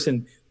of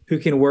person who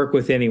can work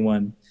with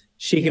anyone.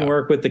 She can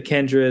work with the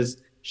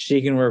Kendras.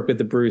 She can work with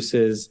the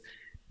Bruces.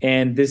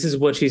 And this is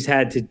what she's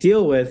had to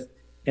deal with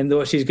and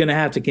what she's going to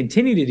have to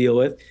continue to deal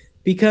with,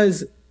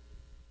 because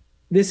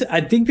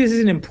I think this is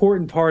an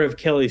important part of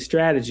Kellie's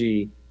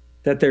strategy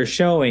that they're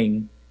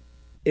showing,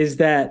 is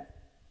that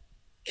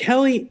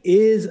Kellie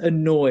is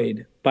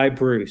annoyed by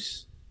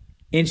Bruce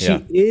and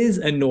she is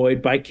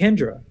annoyed by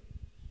Kendra,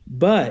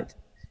 but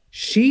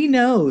she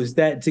knows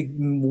that to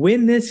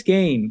win this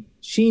game,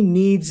 she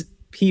needs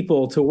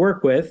people to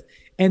work with,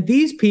 and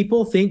these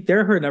people think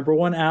they're her number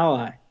one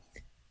ally.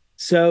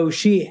 So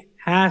she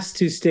has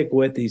to stick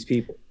with these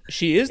people.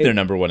 She is their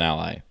number one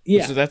ally.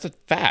 Yeah. So that's a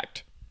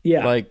fact.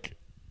 Yeah. Like,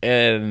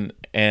 and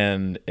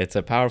it's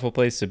a powerful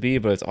place to be,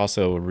 but it's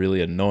also a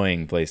really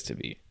annoying place to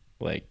be.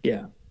 Like,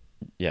 yeah.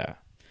 Yeah.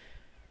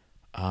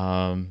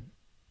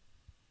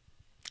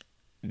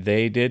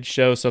 they did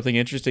show something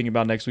interesting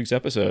about next week's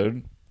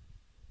episode.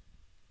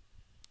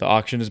 The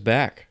auction is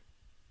back.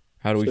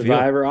 How do we feel?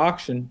 Survivor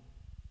auction.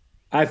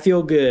 I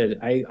feel good.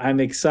 I'm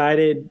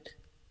excited.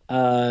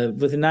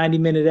 With a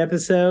 90-minute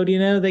episode,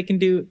 they can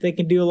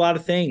do a lot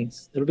of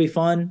things. It'll be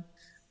fun.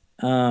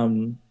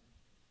 I'm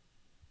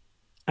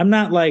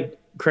not like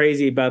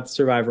crazy about the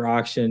Survivor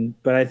auction,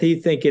 but I do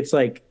think it's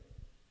like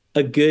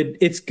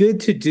it's good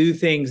to do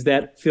things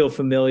that feel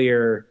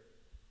familiar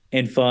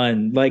and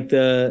fun. Like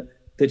the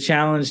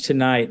challenge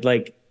tonight,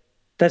 like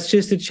that's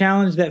just a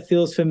challenge that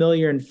feels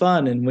familiar and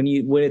fun. And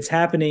when it's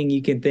happening,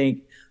 you can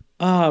think,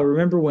 oh,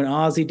 remember when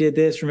Ozzy did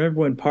this?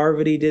 Remember when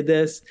Parvati did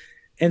this?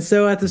 And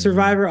so at the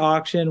Survivor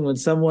auction, when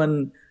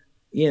someone,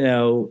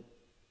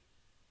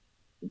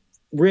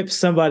 rips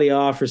somebody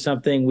off or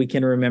something, we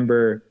can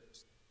remember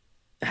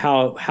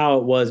how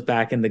it was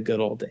back in the good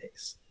old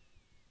days.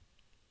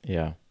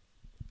 Yeah.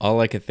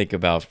 All I could think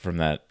about from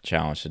that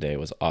challenge today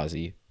was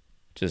Ozzy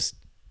just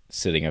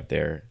sitting up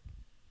there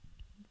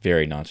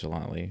very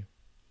nonchalantly.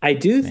 I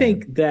do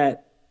think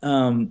that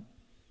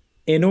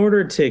in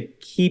order to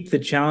keep the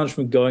challenge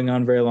from going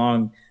on very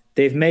long,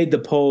 they've made the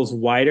poles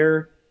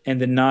wider and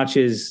the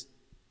notches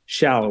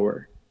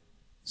shallower.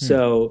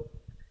 So,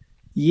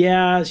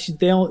 yeah,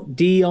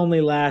 D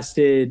only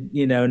lasted,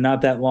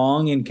 not that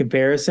long in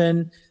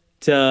comparison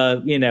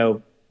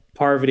to,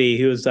 Parvati,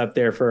 who was up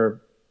there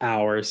for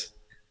hours.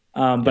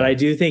 But I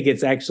do think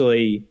it's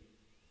actually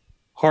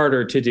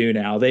harder to do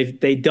now.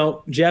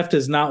 Jeff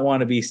does not want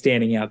to be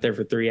standing out there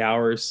for 3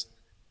 hours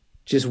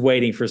just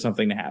waiting for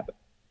something to happen.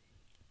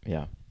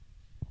 Yeah.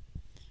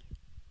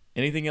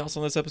 Anything else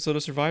on this episode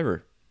of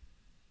Survivor?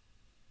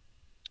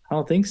 I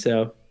don't think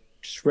so.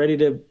 Just ready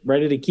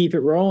to keep it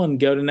rolling and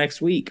go to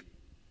next week.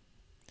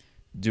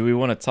 Do we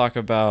want to talk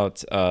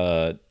about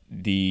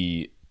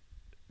the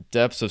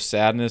depths of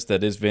sadness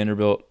that is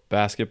Vanderbilt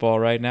basketball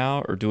right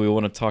now, or do we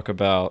want to talk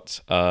about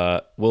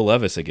Will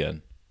Levis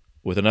again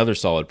with another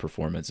solid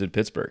performance in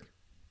Pittsburgh?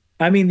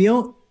 I mean,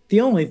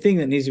 the only thing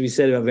that needs to be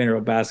said about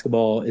Vanderbilt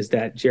basketball is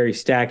that Jerry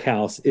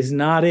Stackhouse is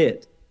not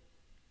it,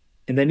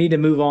 and they need to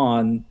move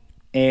on.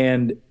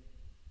 And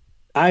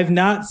I've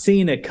not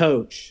seen a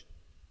coach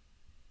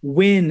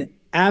win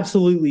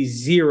absolutely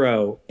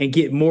zero and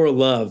get more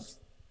love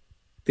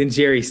than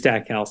Jerry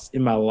Stackhouse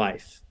in my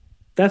life.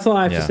 That's all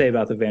I have to say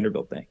about the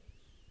Vanderbilt thing.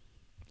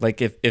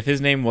 Like if his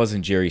name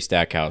wasn't Jerry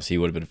Stackhouse, he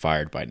would have been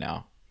fired by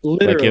now.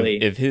 Literally.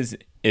 Like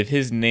if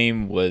his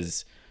name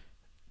was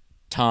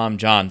Tom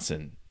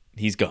Johnson,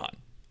 he's gone.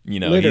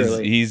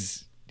 Literally.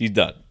 He's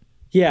done.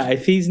 Yeah,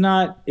 if he's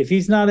not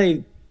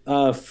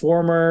a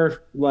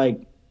former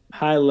like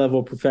high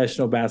level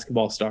professional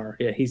basketball star,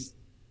 yeah, he's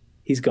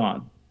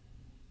gone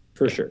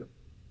for sure.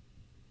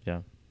 Yeah.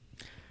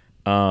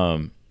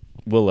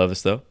 Will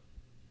Levis though,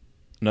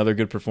 another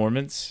good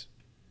performance.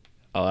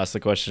 I'll ask the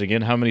question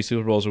again: how many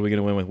Super Bowls are we going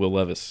to win with Will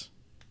Levis?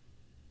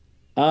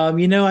 I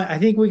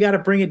think we got to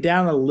bring it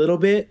down a little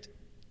bit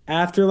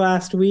after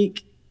last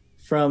week,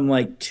 from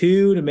like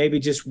 2 to maybe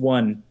just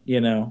 1.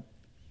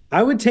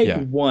 I would take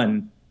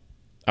 1.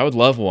 I would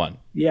love 1.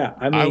 Yeah,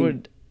 I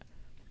mean,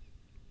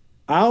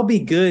 I'll be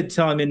good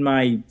till I'm in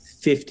my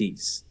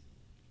 50s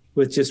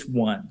with just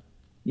 1.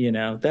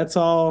 That's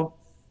all.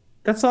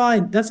 That's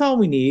all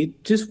we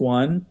need. Just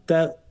 1.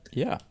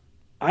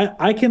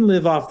 I can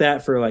live off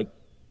that for like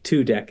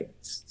 2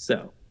 decades.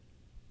 So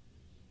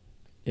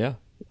yeah.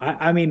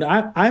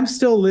 I'm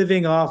still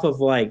living off of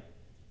like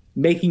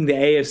making the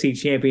AFC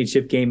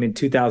Championship game in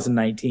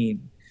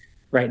 2019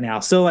 right now.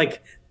 So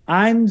like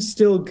I'm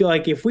still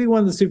like, if we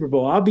won the Super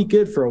Bowl, I'll be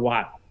good for a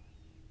while.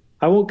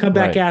 I won't come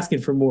back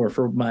asking for more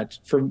for much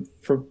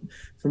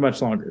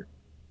longer.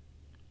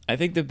 I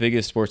think the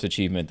biggest sports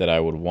achievement that I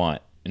would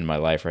want in my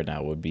life right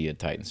now would be a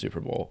Titans Super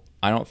Bowl.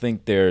 I don't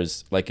think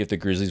there's like, if the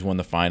Grizzlies won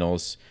the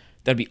finals,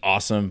 that'd be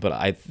awesome, but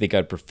I think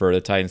I'd prefer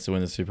the Titans to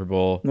win the Super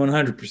Bowl.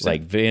 100%.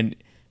 Like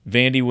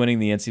Vandy winning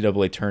the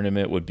NCAA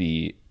tournament would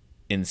be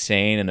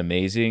insane and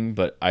amazing,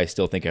 but I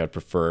still think I would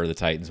prefer the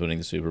Titans winning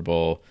the Super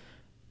Bowl.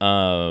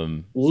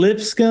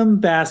 Lipscomb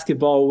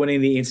basketball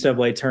winning the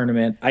NCAA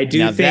tournament, I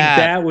do think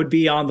that would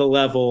be on the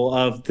level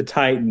of the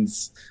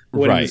Titans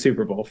winning the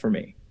Super Bowl for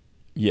me.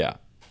 Yeah.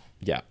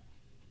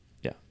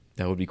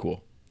 That would be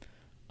cool.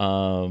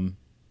 Any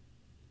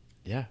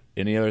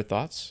other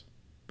thoughts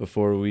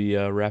before we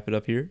wrap it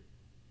up here?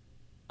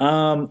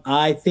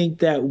 I think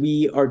that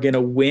we are going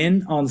to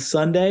win on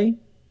Sunday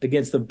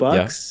against the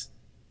Bucks,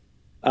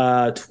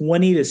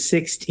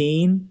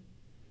 20-16.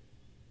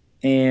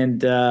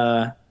 And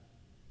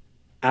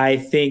I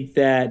think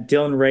that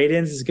Dylan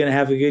Radins is going to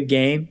have a good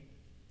game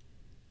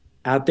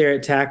out there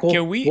at tackle.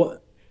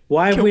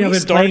 Why have we not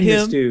been playing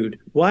this dude?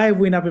 Why have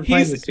we not been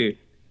playing this dude?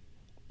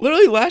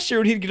 Literally last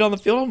year when he'd get on the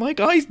field, I'm like,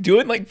 oh, he's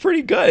doing like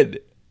pretty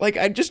good. Like,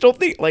 I just don't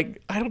think,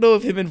 like, I don't know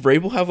if him and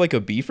Vrabel have like a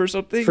beef or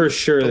something. For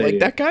sure, but, like, do.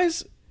 that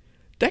guy's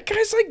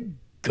like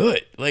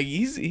good. Like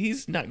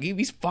he's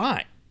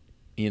fine.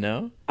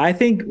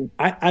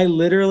 I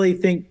literally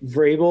think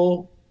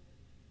Vrabel,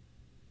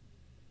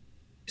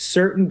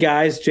 certain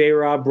guys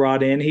J-Rob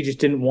brought in, he just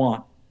didn't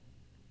want.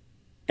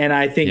 And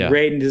I think Yeah.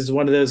 Raiden is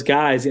one of those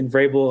guys, and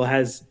Vrabel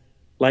has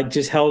like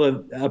just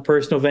held a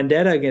personal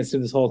vendetta against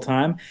him this whole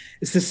time.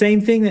 It's the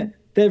same thing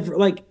that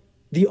like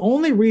the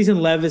only reason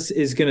Levis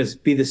is going to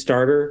be the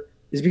starter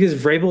is because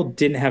Vrabel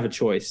didn't have a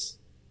choice.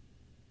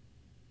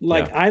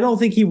 Like Yeah. I don't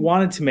think he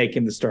wanted to make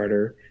him the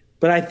starter,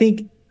 but I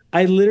think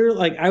I literally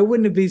like I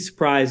wouldn't be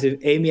surprised if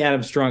Amy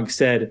Adams Strunk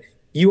said,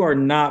 "You are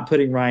not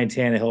putting Ryan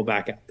Tannehill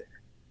back out there.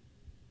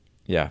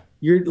 Yeah.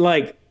 You're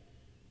like,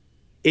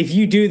 if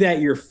you do that,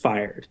 you're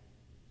fired."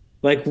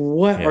 Like,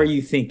 what are Yeah.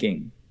 you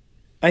thinking?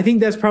 I think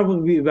that's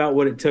probably about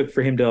what it took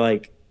for him to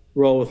like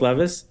roll with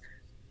Levis.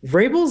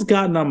 Vrabel's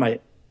gotten on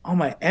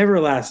my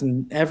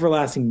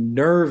everlasting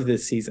nerve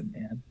this season,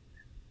 man.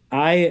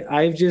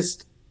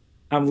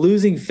 I'm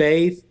losing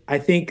faith. I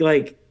think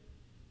like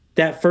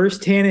that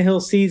first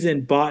Tannehill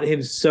season bought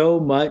him so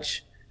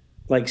much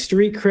like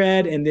street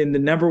cred and then the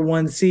number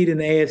one seed in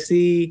the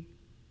AFC.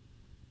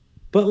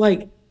 But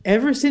like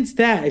ever since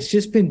that, it's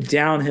just been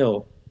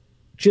downhill.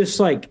 Just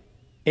like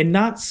and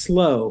not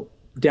slow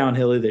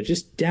downhill either,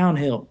 just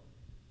downhill.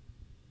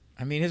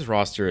 I mean, his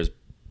roster has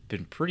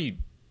been pretty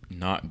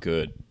not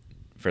good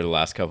for the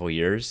last couple of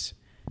years,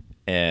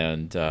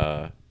 and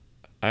I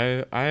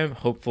am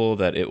hopeful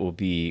that it will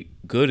be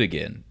good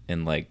again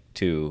in like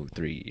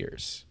 2-3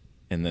 years,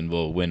 and then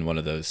we'll win one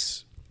of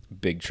those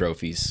big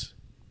trophies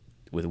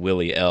with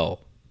Willie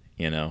L.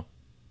 You know,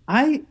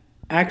 I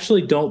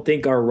actually don't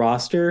think our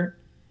roster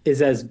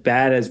is as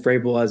bad as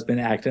Vrabel has been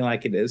acting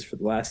like it is for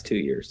the last 2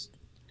 years.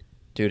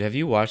 dude, have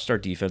you watched our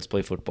defense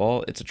play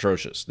football? It's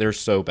atrocious. They're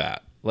so bad.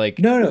 Like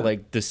No.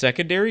 like the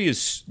secondary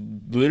is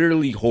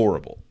literally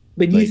horrible.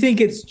 But Like, you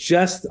think it's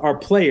just our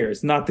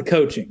players, not the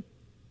coaching?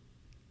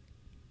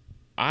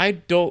 I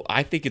don't.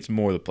 I think it's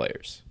more the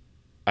players.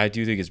 I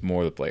do think it's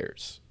more the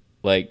players.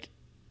 Like,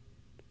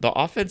 the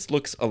offense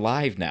looks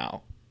alive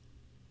now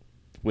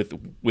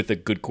with a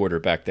good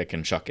quarterback that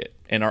can chuck it,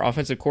 and our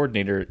offensive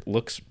coordinator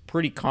looks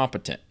pretty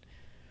competent.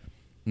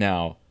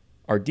 Now,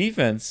 our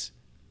defense,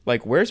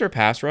 like, where's our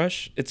pass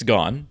rush? It's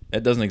gone.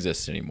 It doesn't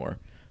exist anymore.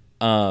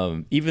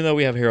 Even though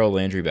we have Harold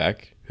Landry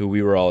back, who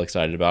we were all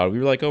excited about, we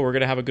were like, oh, we're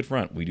gonna have a good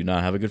front. We do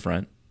not have a good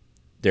front.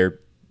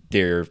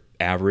 They're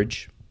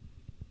average.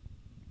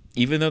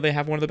 Even though they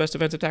have one of the best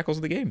defensive tackles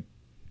in the game.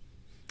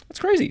 That's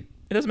crazy.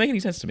 It doesn't make any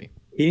sense to me.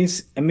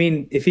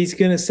 If he's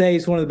going to say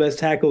he's one of the best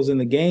tackles in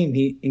the game,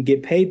 and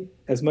get paid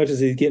as much as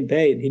he's getting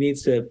paid, he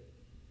needs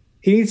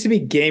to be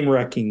game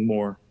wrecking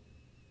more.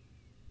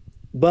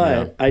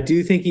 But Yeah. I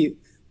do think he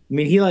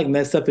like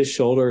messed up his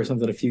shoulder or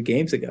something a few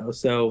games ago.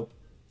 So,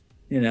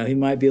 he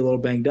might be a little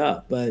banged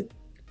up, but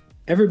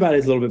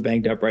everybody's a little bit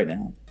banged up right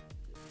now.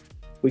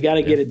 We got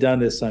to get it done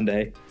this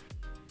Sunday.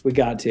 We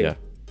got to. Yeah.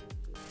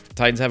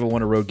 Titans haven't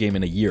won a road game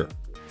in a year.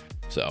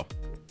 So,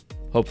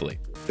 hopefully,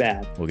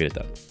 Bad. we'll get it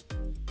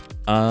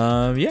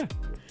done. Yeah.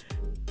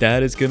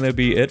 That is going to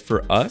be it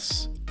for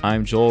us.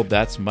 I'm Joel.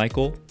 That's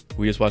Michael.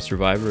 We just watched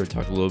Survivor and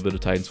talked a little bit of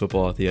Titans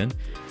football at the end.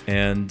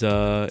 And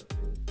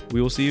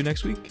we will see you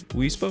next week.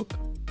 We spoke.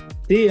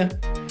 See ya.